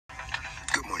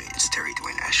It's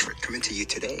Dwayne Ashford coming to you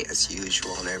today as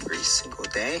usual on every single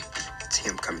day. It's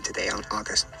him coming today on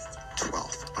August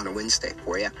 12th on a Wednesday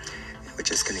for you. We're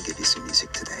just going to give you some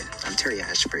music today. I'm Terry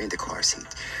Ashford, InDaCarSeat,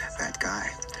 that guy.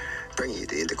 Bringing you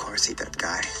the InDaCarSeat, that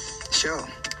guy show.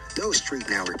 No street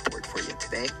now report for you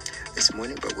today, this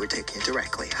morning, but we're taking it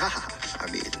directly. I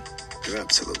mean, you're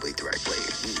absolutely directly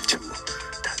to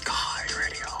DaTGuY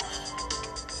Radio.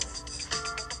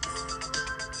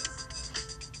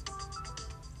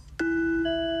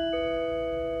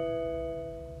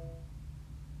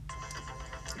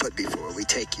 But before we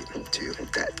take you to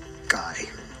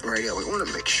DaTGuY Radio, we want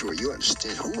to make sure you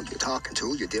understand who you're talking to,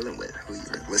 who you're dealing with, who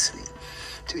you're listening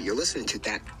to. You're listening to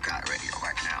DaTGuY Radio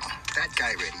right now.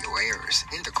 DaTGuY Radio airs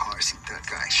InDaCarSeat, that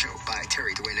guy show by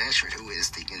Dwayne Ashford, who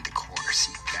is the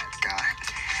InDaCarSeat, that guy.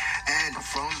 And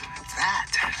from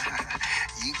that,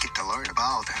 you get to learn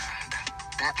about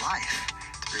that life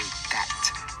through that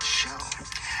show.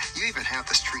 You even have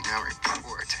the Street Now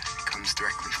report. It comes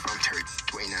directly from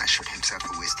Dwayne Ashford himself,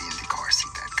 who is the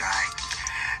InDaCarSeat, that guy.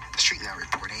 The Street Now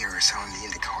report airs on the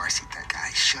InDaCarSeat, that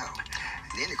guy show.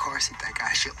 The InDaCarSeat, that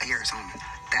guy show airs on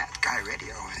DaTGuY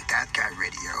Radio, and DaTGuY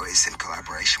Radio is in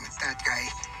collaboration with DaTGuY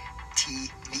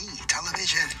TV,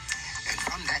 television. And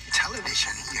from that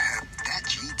television, you have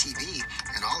DaTGY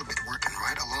and all of it working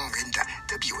right along in the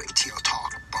WATL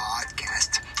Talk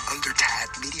podcast under TAD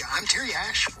Media. I'm Terry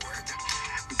Ashford.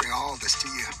 We bring all this to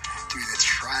you through the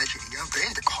tragedy of the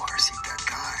InDaCarSeat, that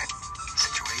guy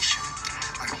situation.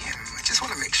 I'm him. I just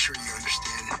want to make sure you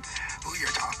understand who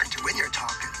you're talking to, when you're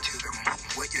talking to them,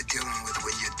 what you're dealing with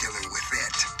when you're dealing with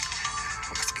it.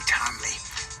 It must be timely.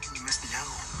 You must know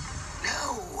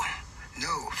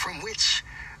from which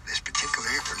this particular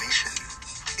information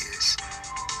is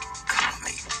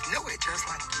coming. Know it just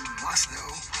like you must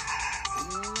know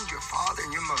who your father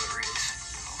and your mother is.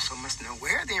 You also must know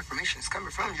where the information is coming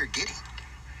from you're getting.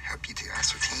 Help you to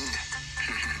ascertain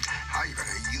how you're going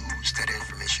to use that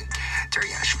information. Terry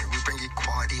Ashford, we bring you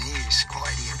quality news,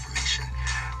 quality information,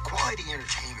 quality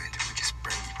entertainment. We just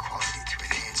bring you quality to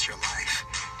enhance your life,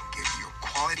 give you a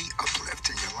quality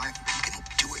uplift in your life. You can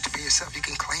do it for yourself. You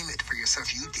can claim it for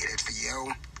yourself. You did it for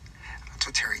you. That's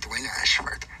what Dwayne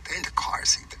Ashford, the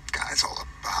InDaCarSeat, that guy's all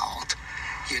about.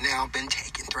 You've now been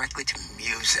taken directly to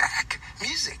music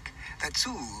that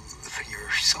soothes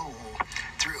your soul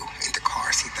through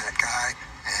InDaCarSeat, that guy,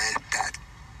 and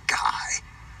DaTGuY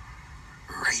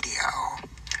Radio.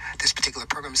 This particular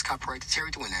program is copyrighted to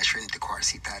Terry Dwayne Ashford,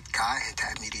 InDaCarSeat, that guy, and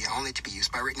TAD Media, only to be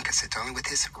used by written consent, only with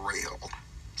his real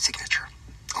signature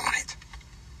on it.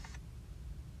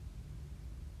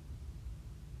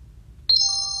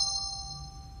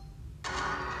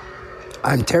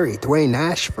 I'm Terry Dwayne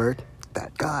Ashford,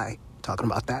 that guy, talking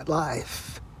about that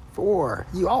life for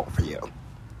you, all for you.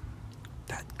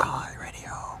 DaTGuY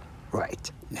Radio,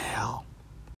 right now.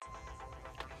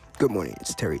 Good morning,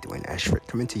 it's Terry Dwayne Ashford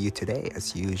coming to you today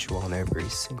as usual on every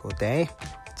single day.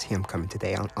 It's him coming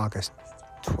today on August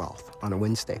 12th on a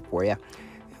Wednesday for you.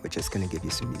 We're just going to give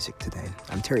you some music today.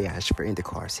 I'm Terry Ashford,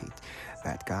 InDaCarSeat,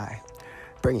 that guy.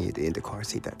 Bringing you the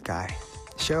InDaCarSeat, that guy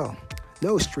show.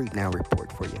 No Street Now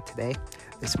report for you today,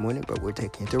 this morning, but we're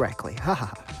taking it directly.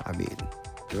 I mean,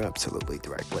 you're absolutely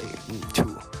directly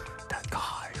to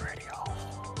DaTGuY Radio.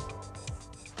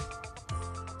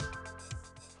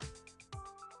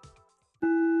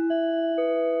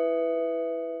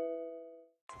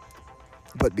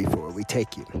 But before we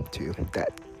take you to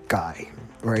DaTGuY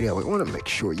Radio, we want to make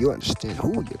sure you understand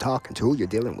who you're talking to, who you're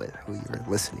dealing with, who you're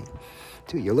listening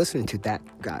to. You're listening to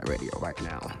DaTGuY Radio right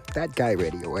now. DaTGuY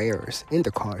Radio airs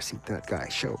InDaCarSeat, that guy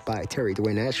show by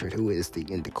Dwayne Ashford, who is the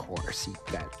InDaCarSeat,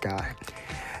 that guy.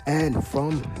 And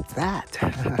from that,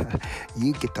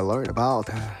 you get to learn about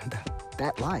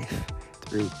that life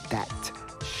through that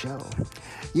show.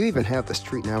 You even have the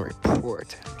Street Now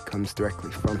report. It comes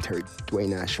directly from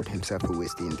Dwayne Ashford himself, who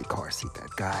is the InDaCarSeat,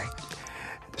 that guy.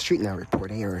 The Street Now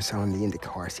report airs on the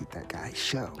InDaCarSeat, that guy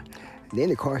show. The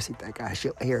InDaCarSeat, that guy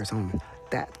show airs on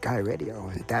DaTGuY Radio,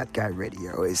 and DaTGuY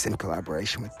Radio is in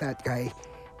collaboration with DaTGuY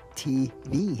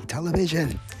TV,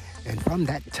 television. And from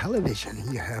that television,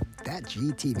 you have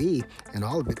DaTGuY TV, and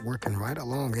all of it working right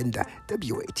along in the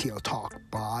WATL Talk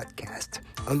podcast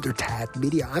under TAD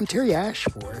Media. I'm Terry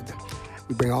Ashford.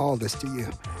 We bring all this to you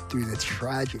through the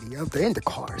tragedy of the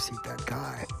InDaCarSeat, that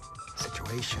guy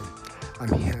situation.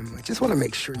 I'm him. I just want to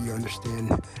make sure you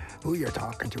understand who you're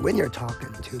talking to, when you're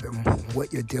talking to them,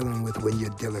 what you're dealing with when you're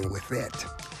dealing with it.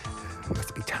 It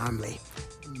must be timely.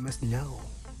 You must know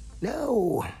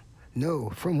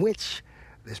from which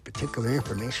this particular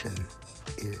information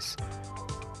is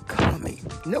coming.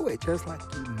 Know it just like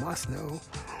you must know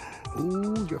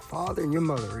who your father and your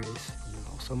mother is. You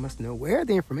also must know where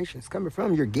the information is coming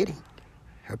from you're getting.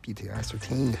 Help you to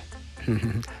ascertain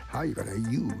how you're going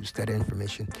to use that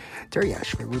information. Terry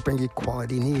Ashford, we bring you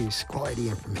quality news, quality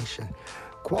information,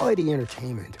 quality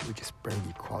entertainment. We just bring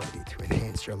you quality to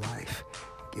enhance your life,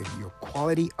 give you a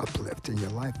quality uplift in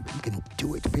your life. You can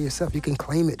do it for yourself. You can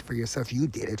claim it for yourself. You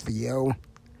did it for you.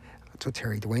 That's what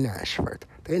Dwayne Ashford,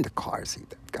 the InDaCarSeat,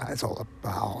 that guy's all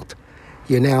about.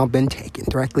 You've now been taken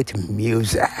directly to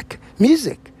music.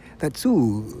 Music that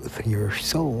soothes your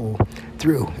soul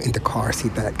through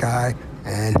InDaCarSeat, that guy,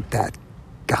 and that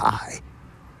guy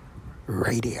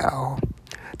radio.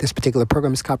 This particular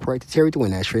program is copyrighted to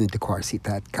Dwayne Ashford, InDaCarSeat,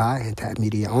 that guy, and Tab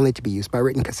Media, only to be used by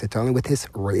written cassette only with his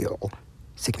real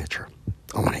signature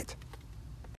on it.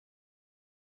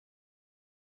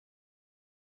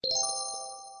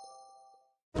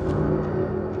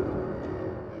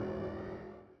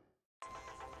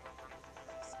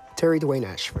 Dwayne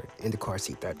Ashford,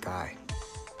 InDaCarSeat, that guy,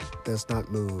 does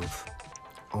not move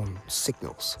on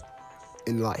signals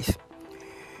in life.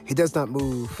 He does not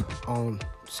move on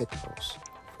signals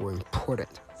for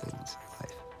important things in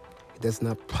life. He does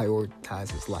not prioritize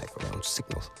his life around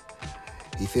signals.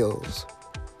 He feels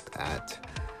that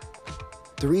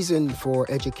the reason for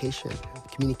education,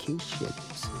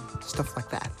 communications, stuff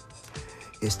like that,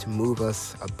 is to move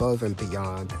us above and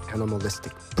beyond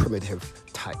animalistic, primitive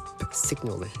type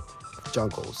signaling of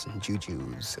jungles and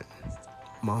jujus and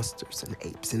monsters and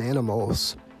apes and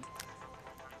animals.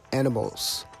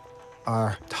 Animals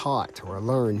are taught or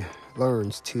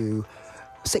learns to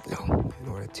signal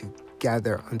in order to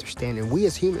gather understanding. We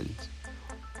as humans,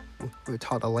 we're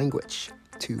taught a language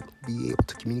to be able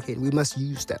to communicate. We must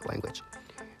use that language.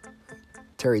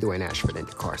 Dwayne Ashford,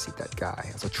 InDaCarSeat, that guy,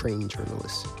 as a trained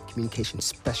journalist, communication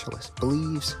specialist,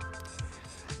 believes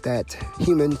that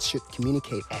humans should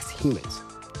communicate as humans.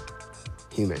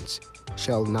 Humans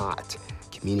shall not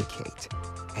communicate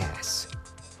as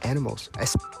animals,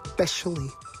 especially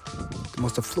the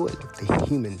most affluent of the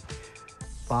human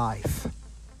life.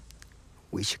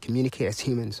 We should communicate as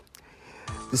humans.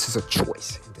 This is a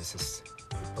choice. This is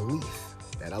a belief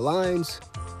that aligns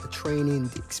the training,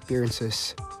 the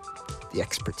experiences, the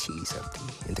expertise of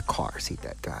the InDaCarSeat,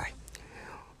 that guy.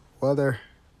 Whether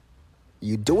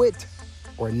you do it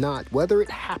or not, whether it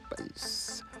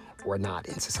happens or not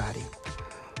in society.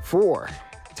 For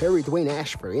Dwayne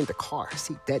Ashford,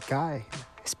 InDaCarSeat, that guy,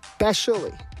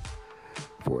 especially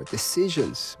for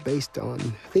decisions based on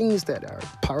things that are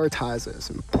prioritized as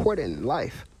important in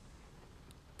life,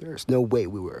 there's no way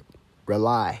we would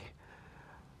rely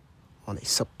on a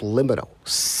subliminal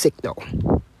signal.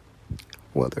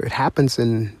 Whether it happens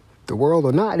in the world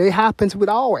or not, it happens with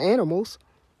all animals,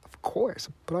 of course.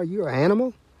 But are you an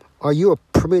animal? Are you a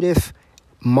primitive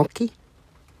monkey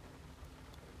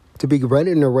to be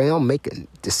running around making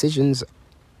decisions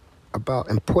about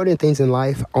important things in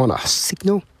life on a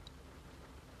signal?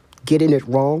 Getting it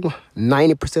wrong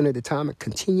 90% of the time and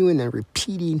continuing and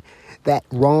repeating that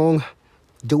wrong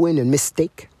doing and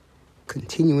mistake,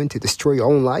 continuing to destroy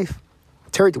your own life?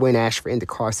 Dwayne Ashford,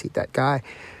 InDaCarSeat, that guy,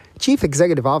 Chief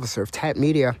Executive Officer of Tab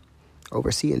Media,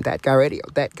 overseeing DaTGuY Radio,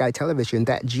 DaTGuY Television,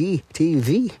 DaTGuY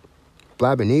TV,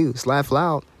 Blabber News, Laugh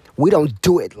Loud. We don't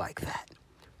do it like that.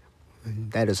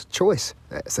 And that is a choice.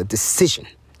 That's a decision.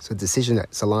 It's a decision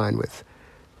that's aligned with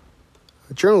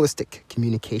journalistic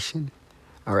communication,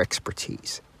 our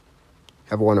expertise.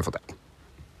 Have a wonderful day.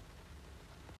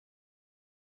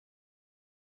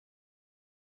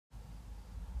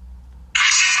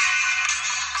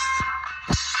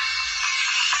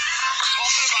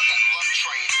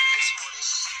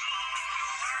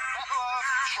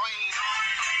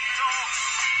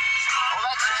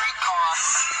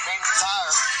 Named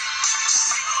Desire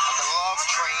on the Love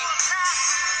Train.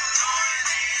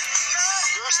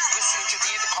 You're listening to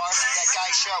the InDaCarSeat, that guy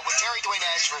show with Dwayne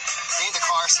Ashford, the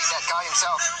InDaCarSeat, that guy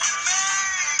himself.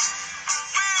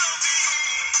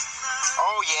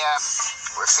 Oh yeah,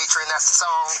 we're featuring that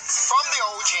song from the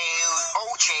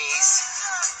OJs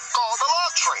called The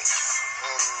Love Train.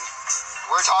 And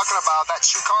we're talking about that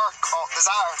shoecar called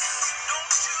Desire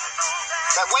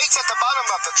that waits at the bottom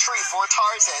of the tree for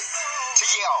Tarzan to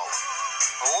yell,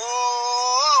 oh,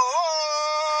 oh,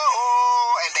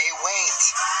 oh, and they wait.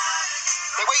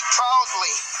 They wait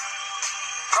proudly.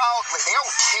 They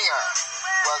don't care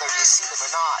whether you see them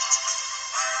or not.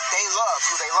 They love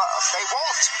who they love. They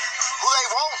want who they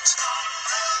want.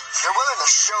 They're willing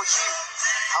to show you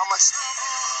how much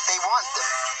they want them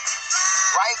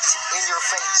right in your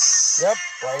face. Yep,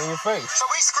 right in your face. So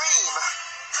we scream,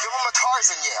 give them a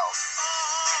Tarzan yell.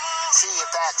 See if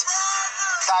that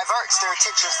diverts their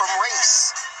attention from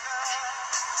race.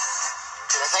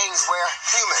 things where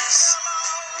humans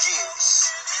use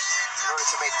in order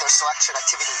to make their selection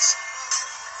activities.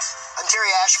 I'm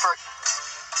Terry Ashford.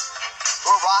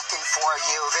 We're rocking for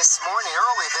you this morning,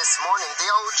 early this morning, the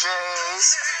OJs,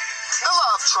 the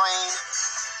Love Train,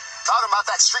 talking about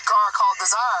that streetcar called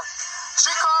Desire.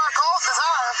 Streetcar called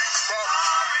Desire that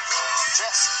you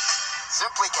just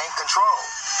simply can't control.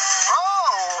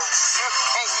 Oh, you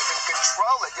can't even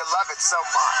control it. You love it so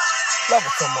much. Love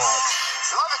it so much.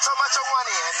 Love it so much on one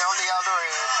end, on the other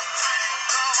end.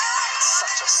 It's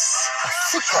such a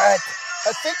secret.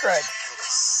 A secret. It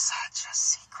is such a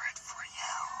secret for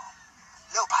you.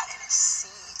 Nobody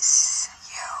sees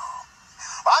you.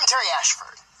 Well, I'm Terry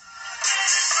Ashford.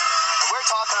 And we're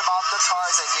talking about the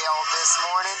Tarzan yell this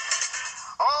morning.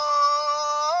 Oh,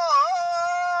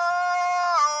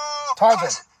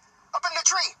 Tarzan. Up in the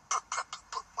tree.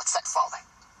 What's that falling?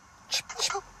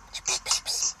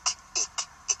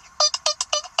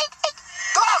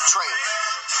 The Love Train.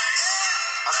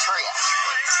 I'm Terry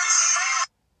Ashford.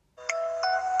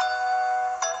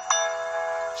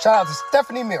 Shout out to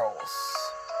Stephanie Mills.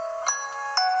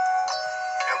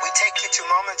 And we take you to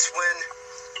moments when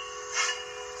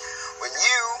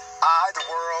you, I, the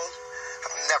world,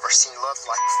 have never seen love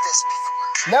like this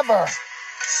before. Never.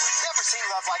 We've never seen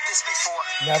love like this before.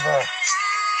 Never.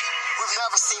 We've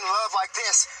never seen love like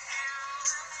this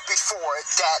before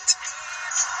that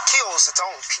kills its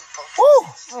own people.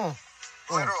 Woo!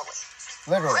 Literally.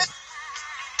 Literally.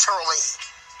 Literally.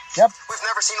 Yep. We've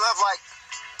never seen love like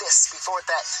this before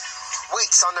that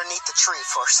waits underneath the tree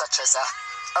for such as a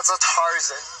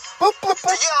Tarzan. Boop, boop, To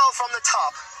boop. yell from the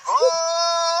top.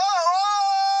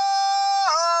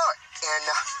 Oh, and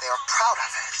they are proud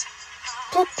of it.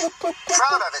 Boop, boop, boop, boop,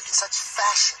 Proud boop. of it in such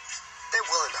fashion. They're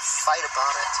willing to fight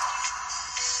about it.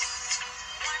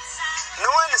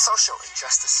 Knowing the social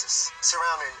injustices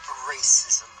surrounding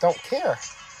racism. Don't care.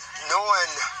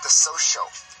 Knowing the social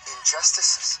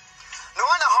injustices.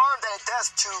 Knowing the harm that it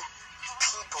does to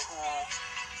people who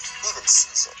even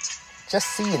sees it.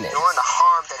 Just seeing it. Knowing the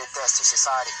harm that it does to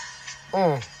society.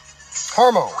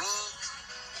 Hormones. We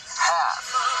have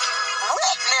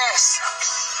witnessed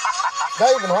Not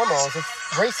even hormones. It's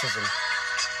racism.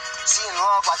 seeing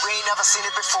love like we ain't never seen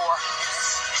it before.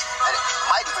 And it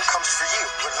might even come for you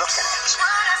when looking at you.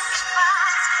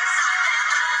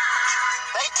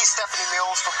 Thank you, Stephanie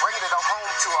Mills, for bringing it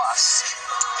home to us,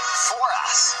 for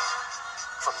us,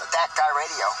 from the DaTGuY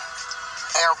Radio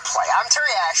Airplay. I'm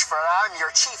Terry Ashford. I'm your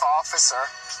chief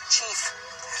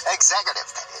executive,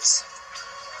 that is,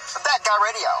 of DaTGuY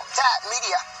Radio, Dat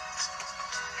Media,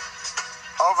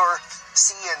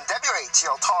 overseeing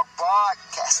WATL Talk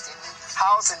Broadcasting,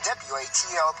 housing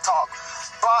WATL Talk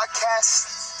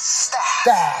Broadcast staff.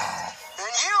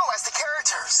 And you, as the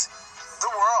characters, the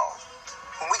world,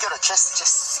 when we get a chance to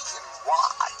just see and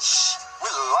watch, we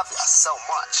love you so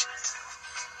much.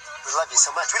 We love you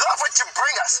so much. We love what you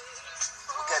bring us.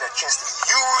 We get a chance to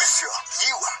use you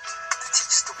to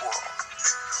teach the world.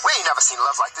 We ain't never seen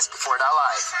love like this before in our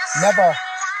life. Never.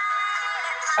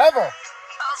 Ever.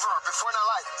 Ever before in our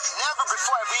life. Never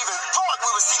before have we even thought we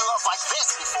would see love like this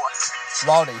before.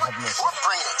 Lordy have mercy. We're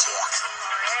bringing it to you.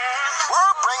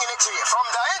 We're bringing it to you from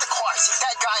the InDaCarSeat,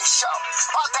 that guy show.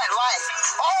 About that life.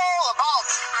 All about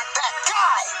that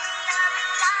guy.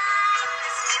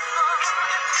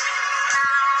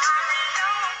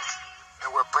 And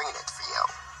we're bringing it for you.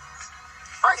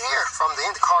 Right here from the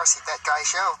InDaCarSeat, that guy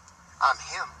show. I'm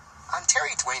him. I'm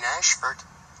Terry Dwayne Ashford.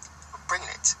 We're bringing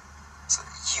it so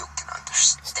that you can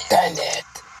understand. Stand it.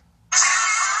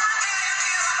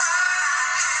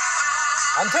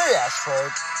 I'm Terry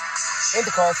Ashford.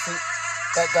 InDaCarSeat,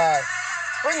 that guy.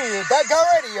 Bringing you DaTGuY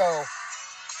Radio.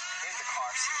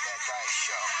 InDaCarSeat, that guy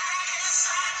show.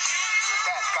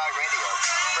 DaTGuY Radio.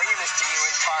 Bringing this to you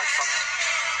in part from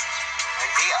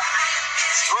and via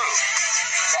through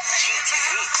that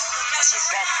GTV. This is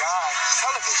DaTGuY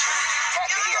Television, Cat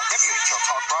Media, WHL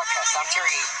Talk Broadcast. I'm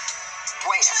Terry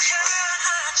Dwayne Ashford.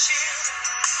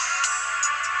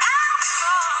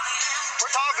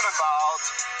 We're talking about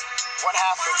what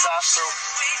happens after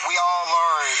we all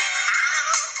learn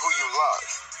who you love.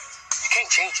 You can't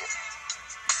change it.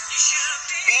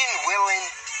 Being willing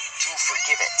to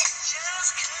forgive it.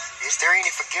 Is there any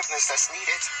forgiveness that's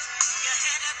needed?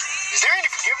 Is there any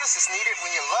forgiveness that's needed when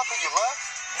you love who you love?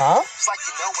 Huh? It's like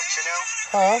you know what you know.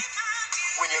 Huh?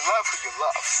 When you love who you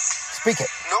love, Speak it.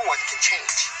 no one can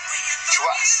change. To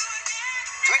us,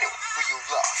 to anyone who you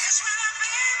love,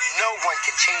 no one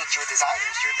can change your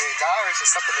desires. Your desires is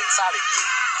something inside of you.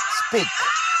 Speak.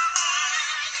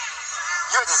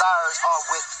 Your desires are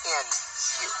within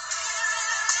you.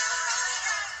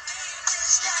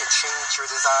 You can change your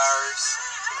desires.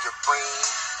 brain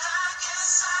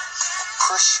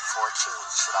push for a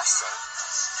change, should I say.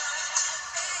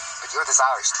 But your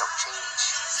desires don't change.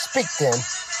 Speak then.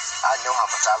 I know how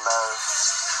much I love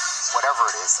whatever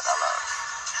it is that I love.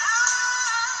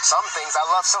 Some things I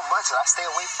love so much that I stay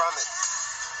away from it.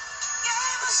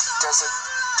 But it doesn't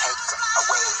take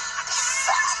away the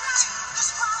fact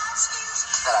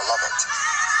that I love it.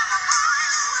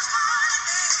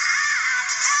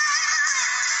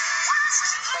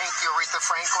 Thank you, Aretha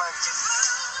Franklin.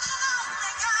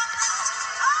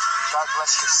 God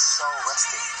bless your soul.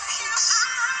 Rest in peace.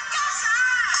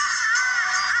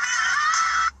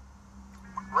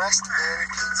 Rest in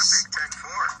peace. The Big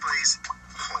 10-4, please.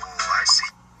 Oh, I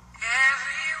see.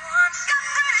 Everyone's got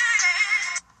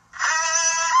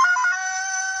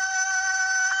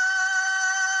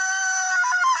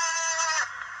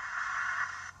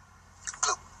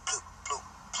Bloop, bloop, bloop,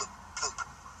 bloop, bloop.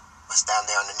 What's down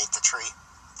there underneath the tree?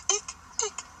 Eek,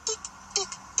 eek, eek,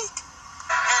 eek, eek.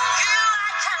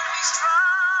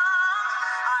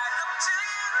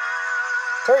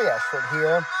 Terry Ashford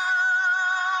here.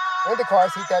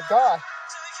 InDaCarSeat, that guy.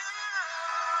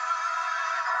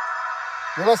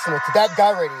 You're listening to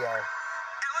DaTGuY Radio.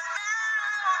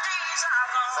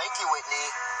 Thank you, Whitney.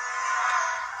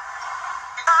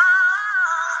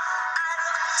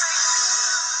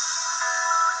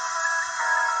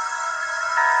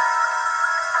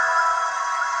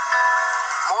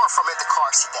 More from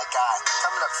InDaCarSeat, that guy.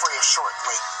 Coming up for you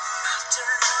shortly.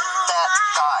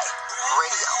 DaTGuY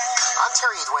Radio. I'm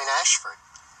Dwayne Ashford.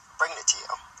 Bringing it to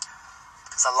you.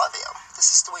 Because I love you.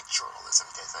 This is the way journalism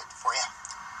does it for you.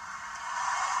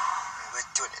 And we're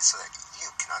doing it so that you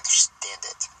can understand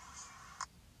it.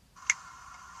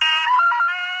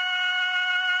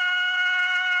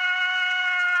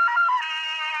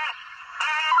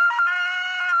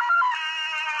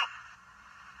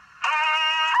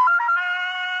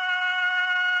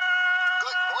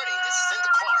 Good morning. This is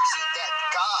InDaCarSeat, that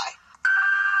guy.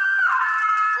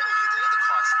 Bringing you the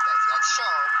InDaCarSeat, that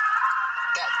show.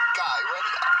 DaTGuY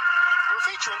Radio. We're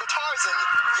featuring the Tarzan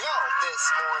yell this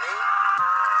morning.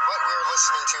 What we're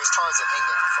listening to is Tarzan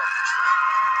hanging from the tree,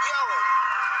 yelling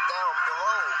down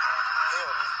below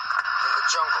him in the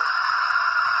jungle.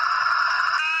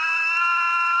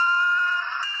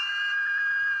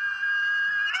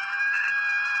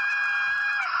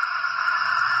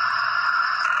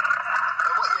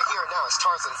 And what you're hearing now is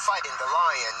Tarzan fighting the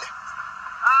lion.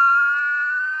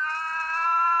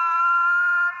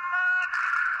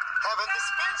 Having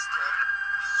dispensed him,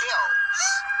 he yells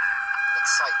in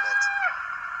excitement.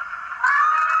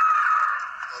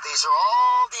 Now, these are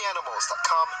all the animals that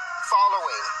come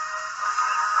following,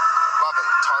 loving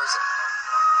Tarzan.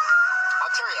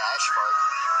 I'm Terry Ashford.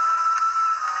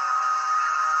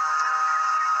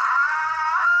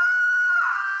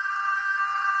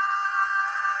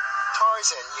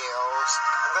 Tarzan yells.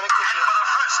 I'm going to give you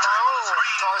my own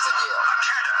Tarzan yell.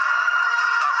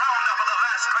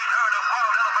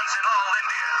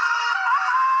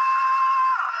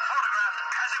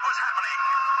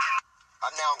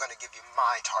 Now I'm going to give you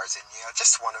my Tarzan yell,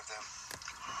 just one of them.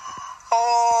 Oh,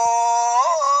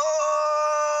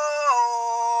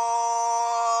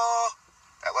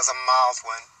 that was a mild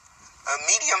one, a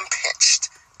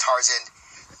medium-pitched Tarzan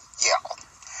yell,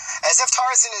 as if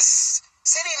Tarzan is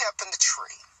sitting up in the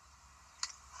tree.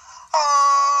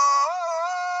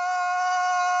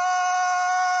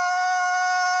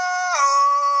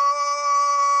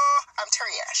 I'm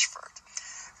Terry Ashford,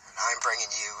 and I'm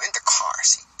bringing you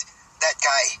InDaCarSeat.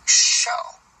 DaTGuY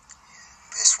show.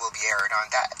 This will be aired on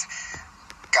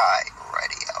DaTGuY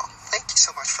Radio. Thank you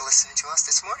so much for listening to us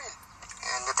this morning.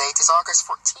 And the date is August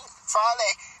 14th,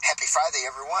 Friday. Happy Friday,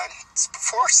 everyone. It's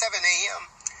before 7 a.m.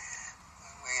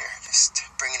 We're just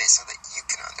bringing it so that you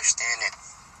can understand it.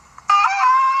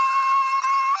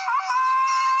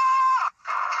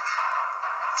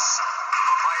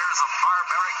 The fires of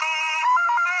barbaric.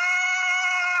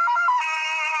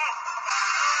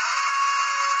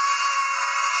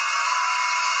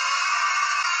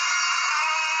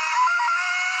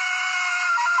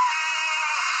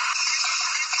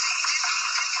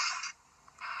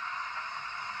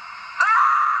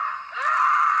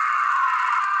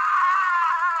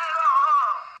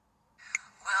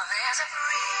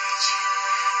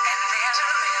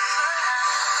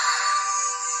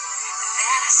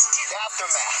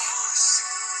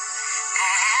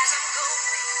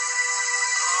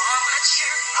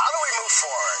 How do we move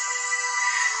forward?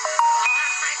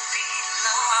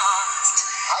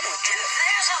 How do we do it?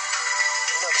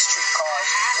 You know the streetcar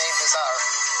named Desire.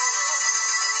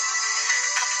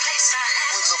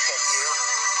 We look at you,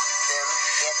 them,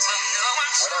 it,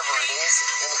 whatever it is,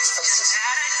 in its faces.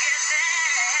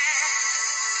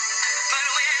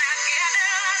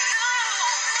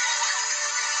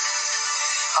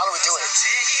 Step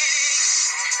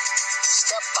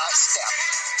by step.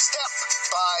 Step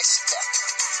by step.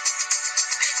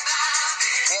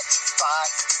 Bit by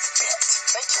bit.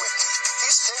 Thank you, Whitney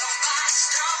Houston.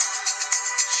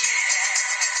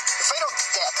 The fatal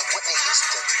death of Whitney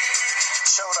Houston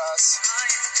showed us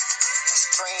a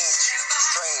strange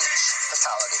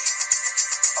fatality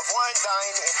of one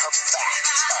dying in her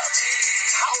bathtub.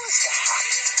 How is that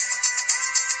happening?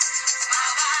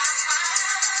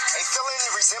 A feeling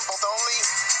resembled only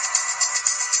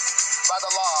by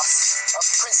the loss of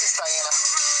Princess Diana,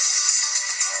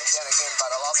 and then again by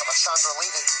the loss of a Chandra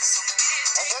Levy,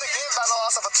 and then again by the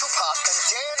loss of a Tupac, and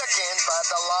then again by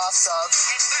the loss of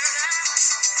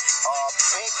a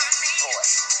big boy,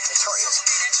 notorious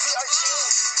B.I.G.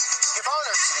 Give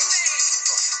honor to these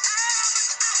people.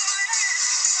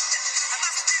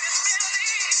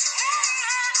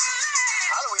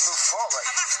 How do we move forward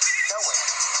knowing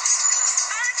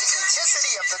the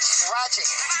intensity of the tragic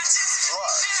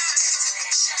love,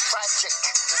 tragic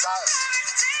desire?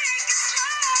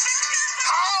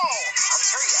 How? I'm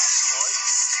sure you Ashford.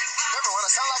 Never want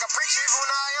to sound like a preacher even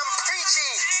when I am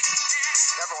preaching.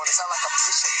 Never want to sound like a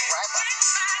bishop rapper.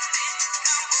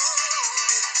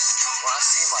 Even when I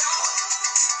seem like one.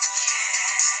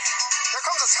 There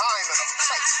comes a time and a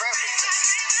place for everything.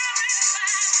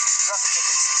 You have to take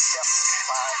it step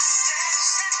by step.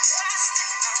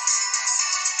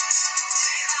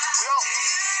 We don't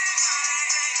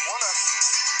want to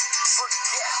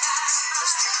forget the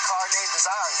streetcar named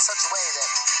Desire in such a way that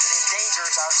it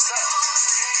endangers ourselves.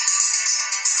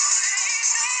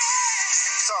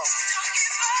 So,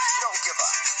 you don't give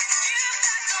up.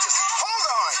 You just hold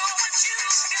on to what you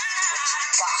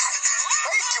got.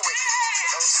 Thank you, Whitney, for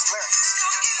those lyrics.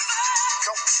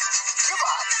 Don't give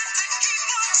up.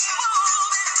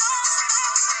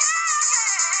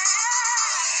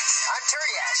 I'm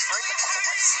Terry Ashford.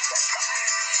 I see that guy.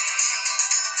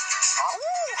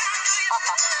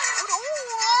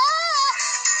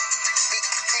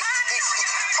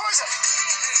 Poison.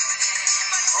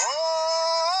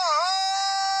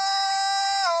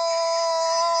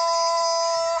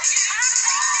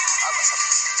 I was a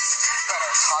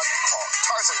better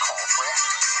Tarzan call for you.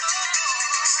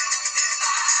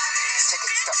 Let's take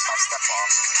it step by step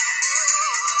off.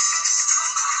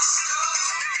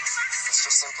 Let's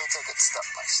just simply take it step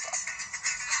by step.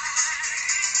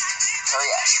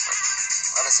 Terry Ashford,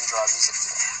 let us enjoy our music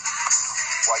today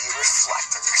while you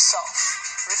reflect on yourself.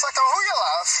 Reflect on who you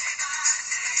love.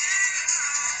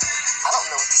 I don't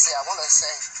know what to say. I want to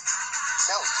say,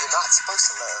 no, you're not supposed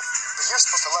to love, but you're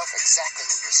supposed to love exactly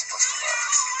who you're supposed to love.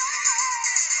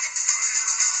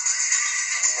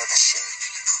 And we know the shame.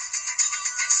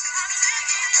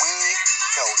 We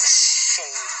know the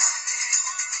shame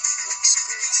you're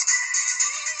experiencing.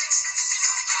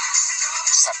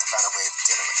 Just have to find a way of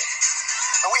dealing with it.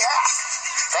 And we have.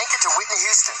 Thank you to Whitney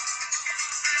Houston.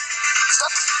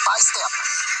 Step by step.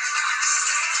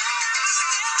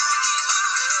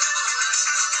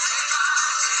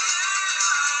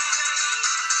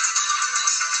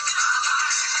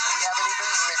 We haven't even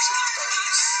mentioned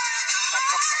those who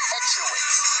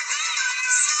perpetuate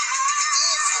this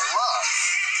evil love,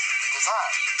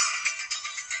 desire,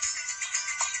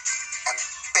 and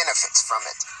benefits from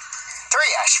it.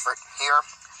 Terry Ashford here,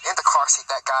 in the car seat,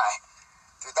 that guy.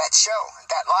 Through that show and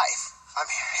that life, I'm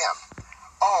him.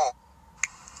 Oh,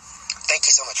 thank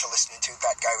you so much for listening to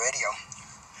That Guy Radio.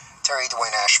 Terry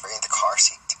Dwayne Ashford in the car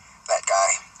seat. That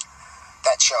guy.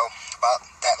 That show about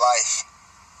that life.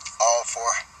 All for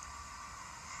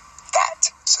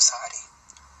that society.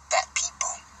 That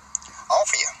people. All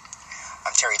for you.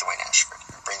 I'm Terry Dwayne Ashford.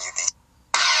 I bring you these.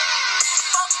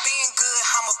 Fuck being good,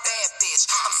 I'm a bad bitch.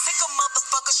 I'm sick of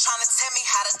motherfuckers trying to tell me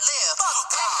how to live.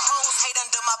 Black hoes hate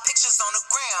under my pictures on the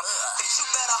gram. Bitch, you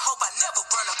better hope I never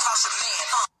run across your man.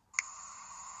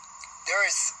 There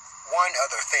is one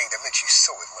other thing that makes you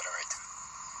so illiterate.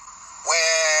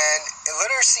 When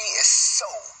illiteracy is so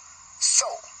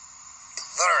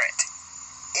illiterate,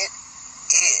 it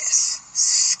is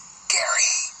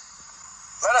scary.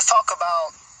 Let us talk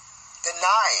about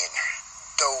denying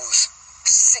those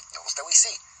signals that we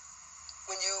see.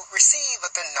 When you receive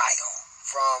a denial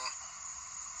from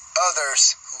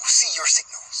others who see your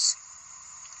signals,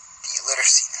 the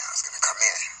illiteracy now is going to come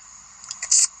in.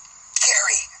 It's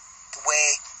scary the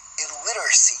way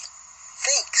illiteracy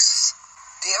thinks.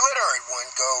 The illiterate one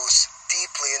goes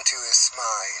deeply into his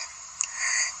mind,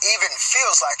 even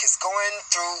feels like it's going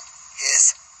through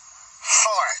his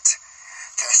heart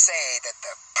to say that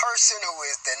the person who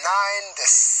is denying the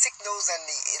signals and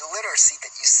the illiteracy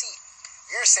that you see,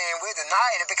 you're saying we're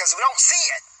denying it because we don't see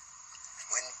it.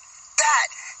 When that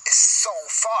is so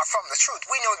far from the truth.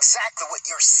 We know exactly what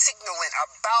you're signaling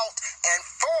about and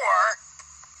for.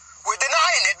 We're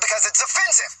denying it because it's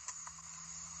offensive.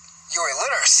 Your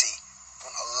illiteracy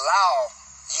won't allow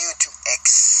you to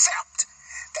accept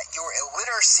that your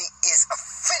illiteracy is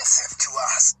offensive to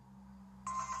us.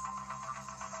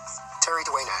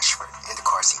 Dwayne Ashford,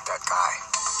 InDaCarSeat, that guy,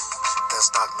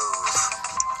 does not move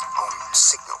on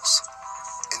signals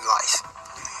in life.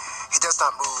 He does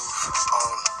not move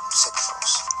on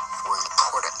signals for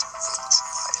important things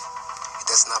in life. He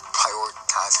does not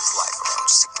prioritize his life around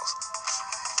signals.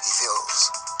 He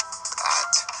feels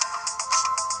that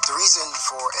the reason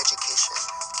for education,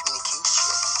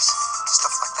 communications,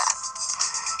 stuff like that,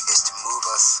 is to move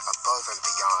us above and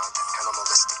beyond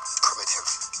animalistic, primitive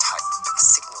type of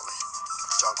signaling.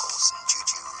 Jungles and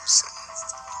jujus and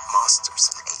monsters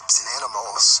and apes and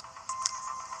animals.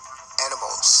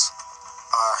 Animals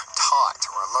are taught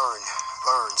or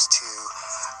learns to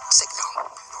signal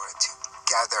in order to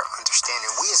gather understanding.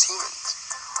 We as humans,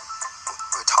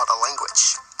 we're taught a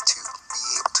language to be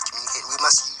able to communicate. We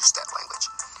must use that language.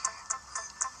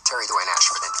 Dwayne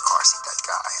Ashford, InDaCarSeat, that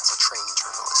guy, as a trained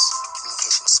journalist,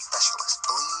 communication specialist,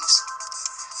 believes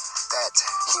that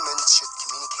humans should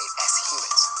communicate as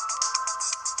humans.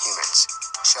 Humans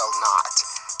shall not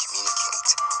communicate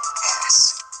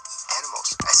as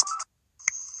animals.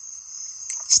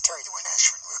 It's Dwayne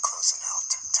Ashford. We're closing out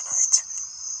tonight.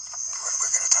 And what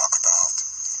we're going to talk about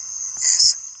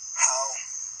is how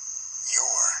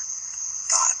you're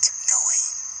not knowing,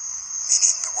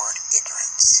 meaning the word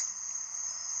ignorance.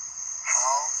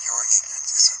 How your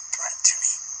ignorance is a threat to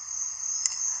me.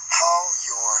 How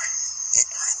your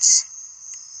ignorance,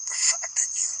 the fact that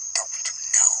you don't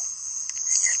know,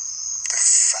 the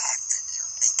fact that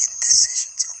you're making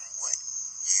decisions on what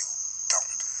you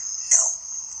don't know,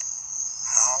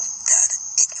 how that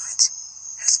ignorance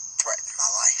has threatened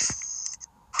my life.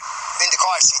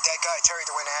 InDaCarSeat, that guy,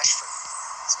 Dwayne Ashford,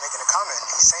 is making a comment.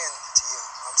 He's saying to you,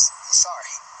 he's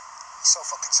sorry. He's so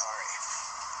fucking sorry.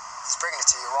 He's bringing it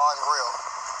to you raw and real.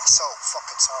 He's so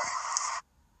fucking sorry.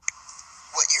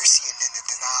 What you're seeing in the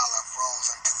denial of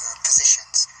roles and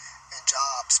positions and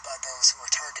jobs by those who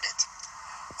are targeted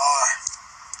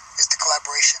is the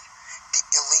collaboration, the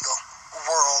illegal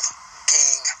world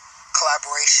gang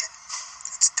collaboration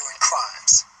that's doing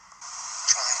crimes,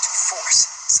 trying to force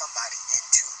somebody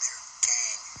into their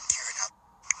gang, carrying out.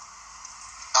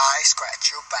 I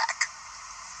scratch your back,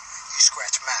 you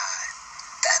scratch mine.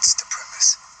 That's the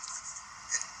premise.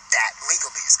 And that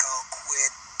legally is called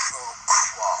quid pro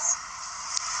quo.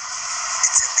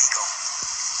 It's illegal.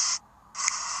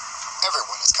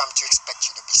 Everyone has come to expect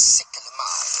you to be sick in the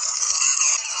mind.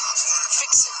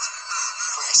 Fix it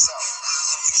for yourself.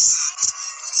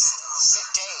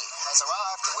 Midday has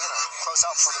arrived, and we're going to close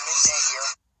out for the midday here.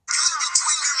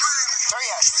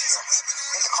 Ashford here.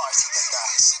 InDaCarSeat, that guy.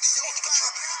 You need to get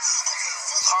your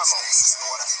hormones in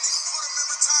order.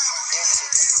 And you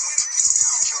need to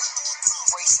get your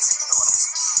racism in order.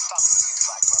 Stop with you,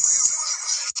 black brother.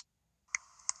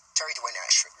 Dwayne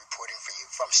Ashford reporting for you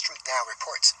from Street Now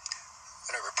Reports.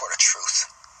 I'm going to report a truth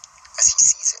as he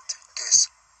sees it this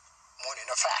morning.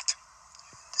 A fact.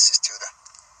 This is to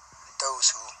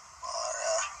those who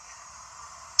are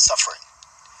suffering.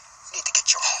 You need to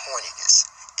get your horniness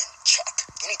in check.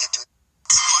 You need to do.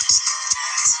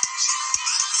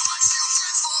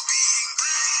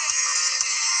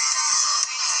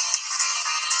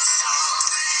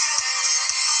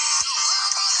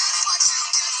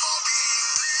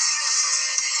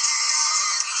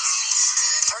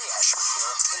 Ashford here,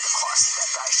 InDaCarSeat,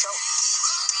 that guy show.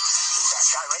 That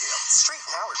guy radio. Street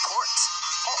Now Reports.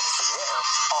 Oh, yeah.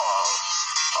 Oh.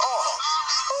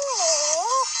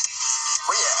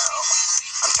 Yeah.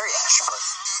 I'm Terry Ashford.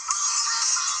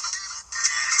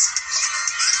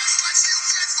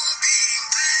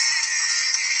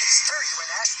 It's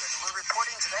Dwayne Ashford, and we're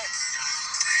reporting today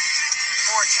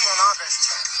for you on August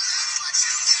 10th.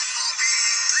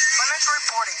 Financial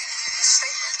reporting and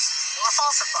statements that were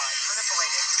falsified and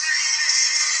manipulated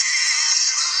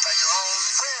by your own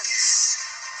friends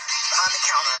behind the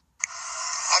counter.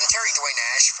 I'm Dwayne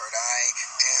Ashford. I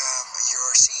am your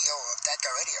CEO of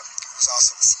DaTGuY Radio, who's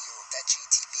also the CEO of DaTGuY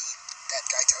TV,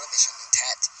 DaTGuY Television, and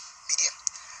TAT Media.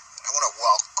 And I want to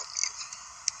welcome you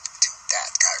to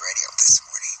DaTGuY Radio this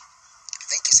morning.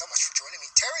 Thank you so much for joining me.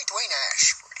 Dwayne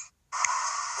Ashford.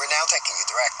 We're now taking you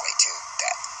directly to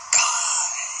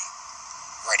DaTGuY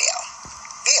Radio.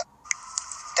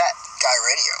 DaTGuY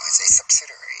Radio is a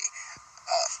subsidiary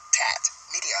of TAT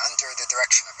Media under the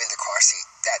direction of InDaCarSeat.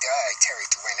 DaTGuY,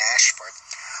 Dwayne Ashford,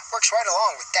 works right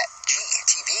along with DaTGuY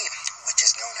TV, which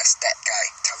is known as DaTGuY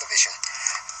Television,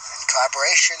 and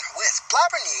collaboration with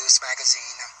Blabber News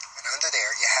magazine. And under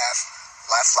there you have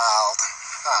Laugh Loud,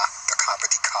 the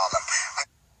comedy column.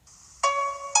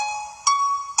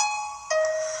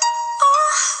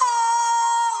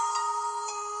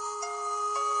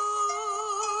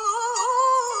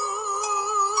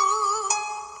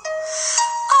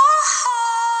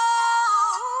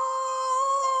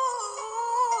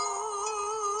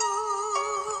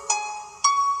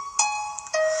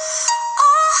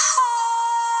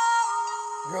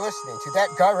 You're listening to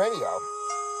DaTGuY Radio.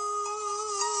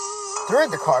 They're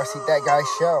in the car seat, That Guy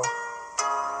Show.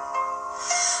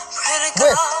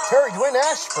 With Terry, Dwayne,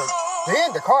 Ashford. They're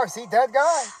in the car seat, That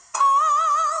Guy.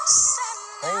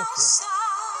 Thank you.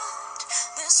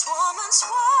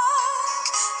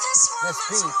 This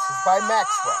beat is by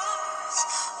Maxwell.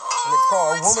 And it's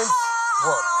called A Woman's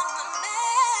Work.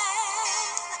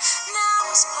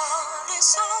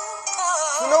 It's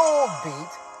an old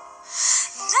beat.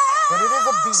 But it is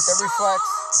a beat that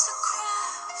reflects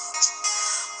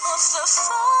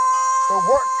the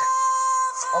work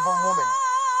of a woman.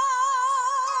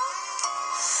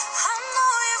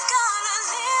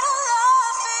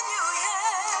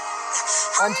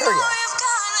 Ontario.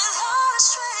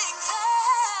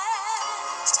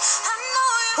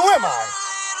 Who am I?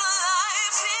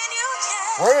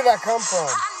 Where did I come from?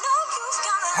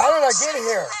 How did I get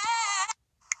here?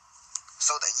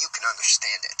 So that you can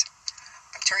understand it.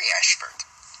 I'm Terry Ashford,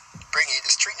 bringing you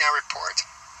the Street Now report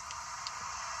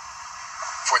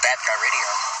for DaTGuY Radio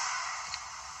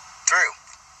through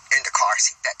In the Car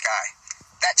Seat, That Guy.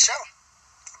 That show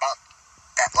about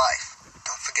that life.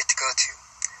 Don't forget to go to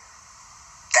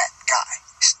DaTGuY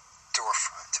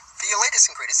storefront for your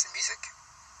latest and greatest in music.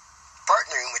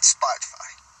 Partnering with Spotify.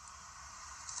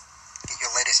 Get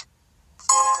your latest.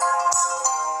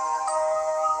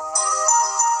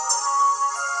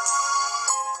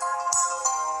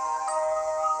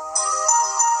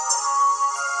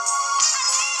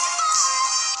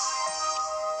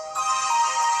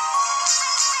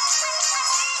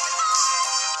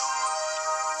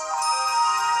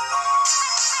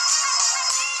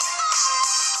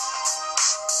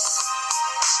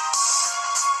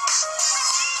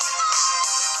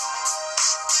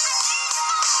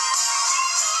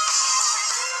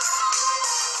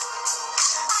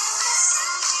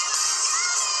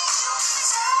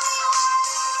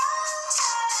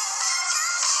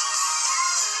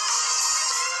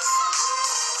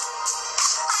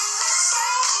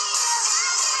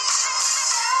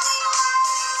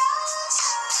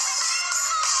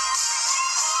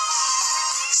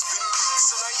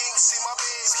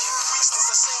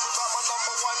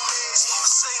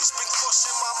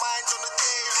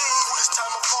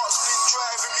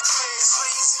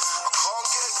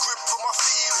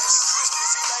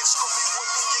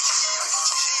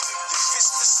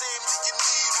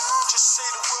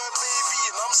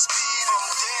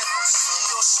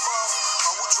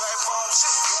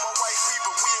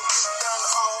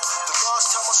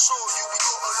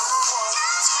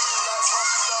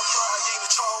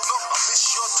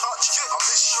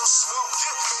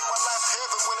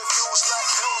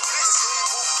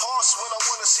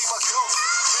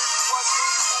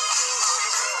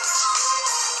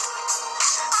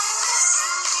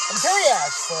 I'm Terry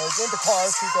Ashford, in the car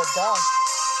seat, That Guy.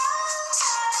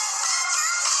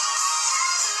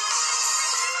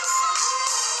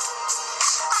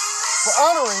 For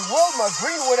honoring Wilma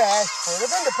Greenwood Ashford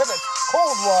of Independence,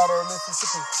 Coldwater,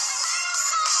 Mississippi.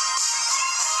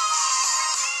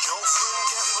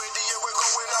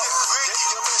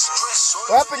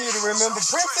 We're helping you to remember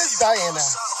Princess Diana,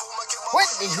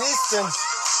 Whitney Houston,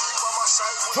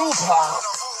 Tupac,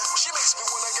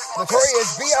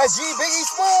 Notorious B.I.G. Biggie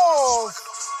Smalls,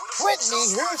 Whitney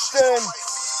Houston,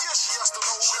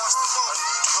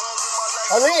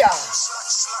 Aaliyah,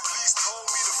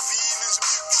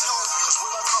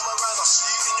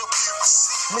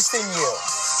 Missing You,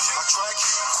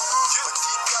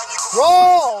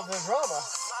 Raw the drama,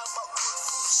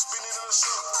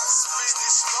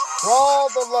 Raw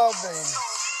the loving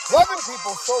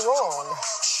people so wrong,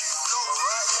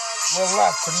 we're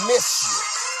left to miss you.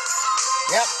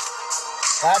 Yep,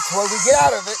 that's where we get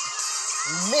out of it.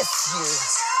 We miss you,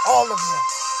 all of you.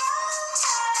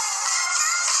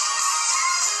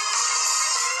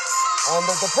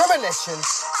 Under the premonition,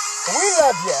 we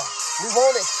love you, we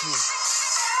wanted you.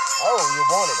 Oh, you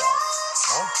wanted us,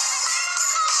 huh?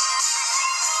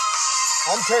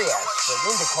 I'm Terry Ashford,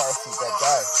 in the car seat, That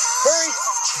Guy. Terry,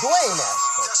 Dwayne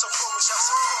Ashford,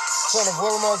 son of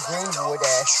Wilma Greenwood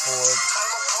Ashford.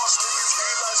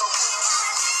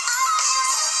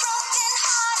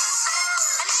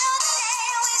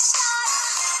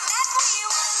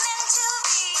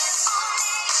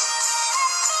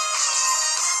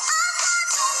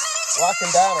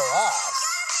 Walking down a Ross.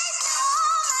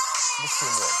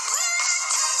 Missing you.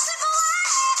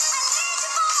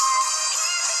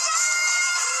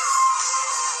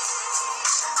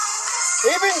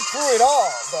 Even through it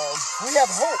all, though, we have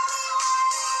hope.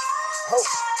 Hope.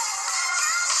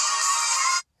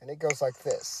 And it goes like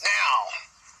this. Now,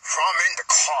 from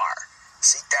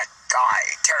InDaCarSeat, that guy,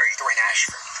 Dwayne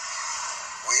Ashford,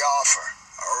 we offer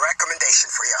a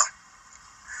recommendation for you.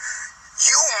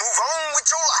 You move on with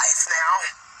your life now.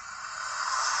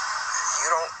 You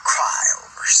don't cry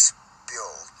over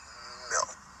spilled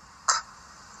milk.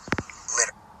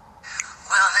 Litter.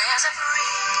 Well, there's a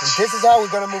breeze. And this is how we're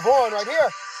going to move on right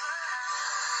here.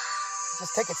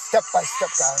 Just take it step by step,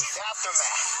 guys.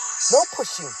 Aftermath. No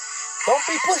pushing. Don't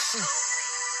be pushy.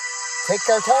 Take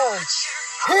our time.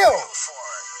 Heal.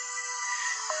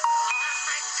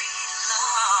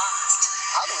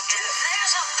 How do we do it?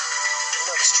 You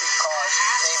know the streetcar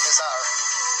named Desire.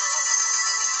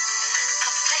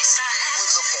 We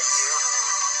look at you,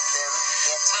 them,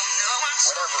 it,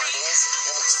 whatever it is,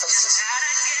 in its faces.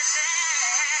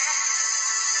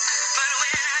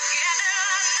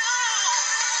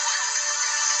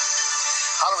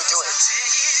 How do we do it?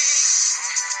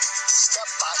 Step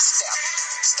by step.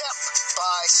 Step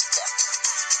by step.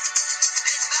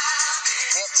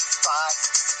 Bit by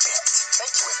bit.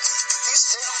 Thank you, Whitney.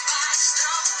 Houston.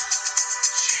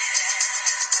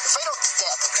 The fatal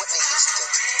death of Whitney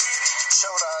Houston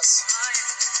showed us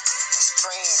a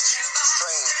strange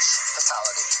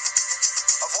fatality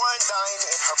of one dying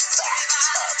in her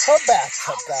bathtub. Her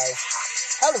bathtub, guys.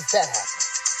 How does that happen?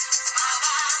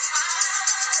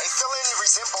 A feeling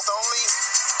resembled only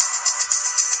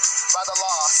by the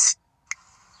loss.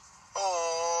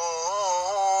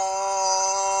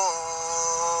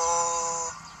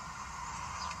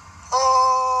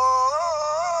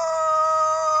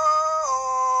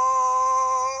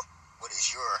 What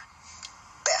is your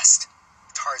best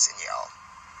Tarzan yell?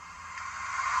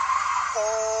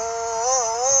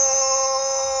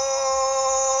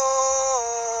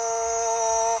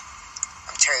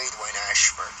 I'm Dwayne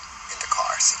Ashford,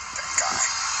 InDaCarSeat, that guy.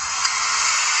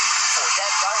 For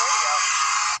DaTGuY Radio.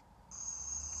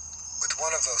 With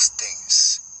one of those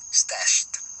things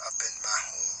stashed up in my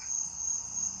home.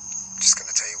 Just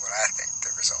gonna tell you what I think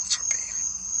the results would be.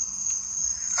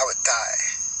 I would die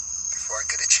before I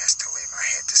get a chance to lay my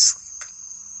head to sleep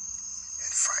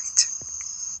and fight.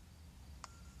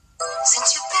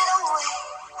 Since you've been away,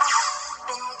 I've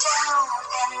been down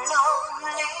and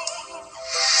lonely.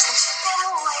 Since you've been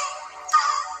away,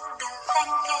 I've been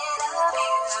thinking of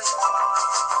you.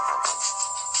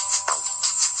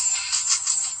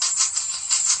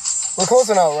 We're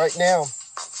closing out right now.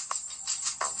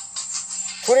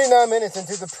 29 minutes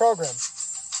into the program.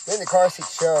 The InDaCarSeat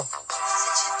show.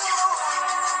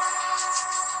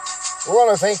 We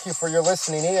want to thank you for your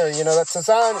listening ear. You know, that's a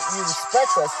sign that you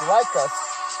respect us, you like us,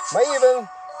 may even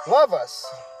love us.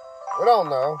 We don't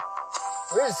know.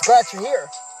 We're just glad you're here.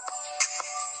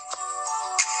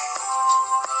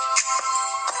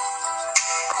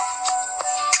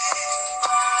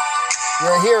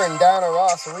 You're hearing Diana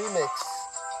Ross, a remix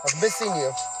of Missing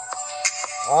You,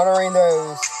 honoring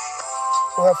those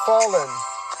who have fallen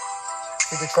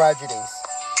to the tragedies.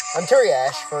 I'm Terry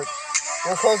Ashford.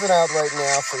 We're closing out right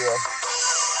now for you.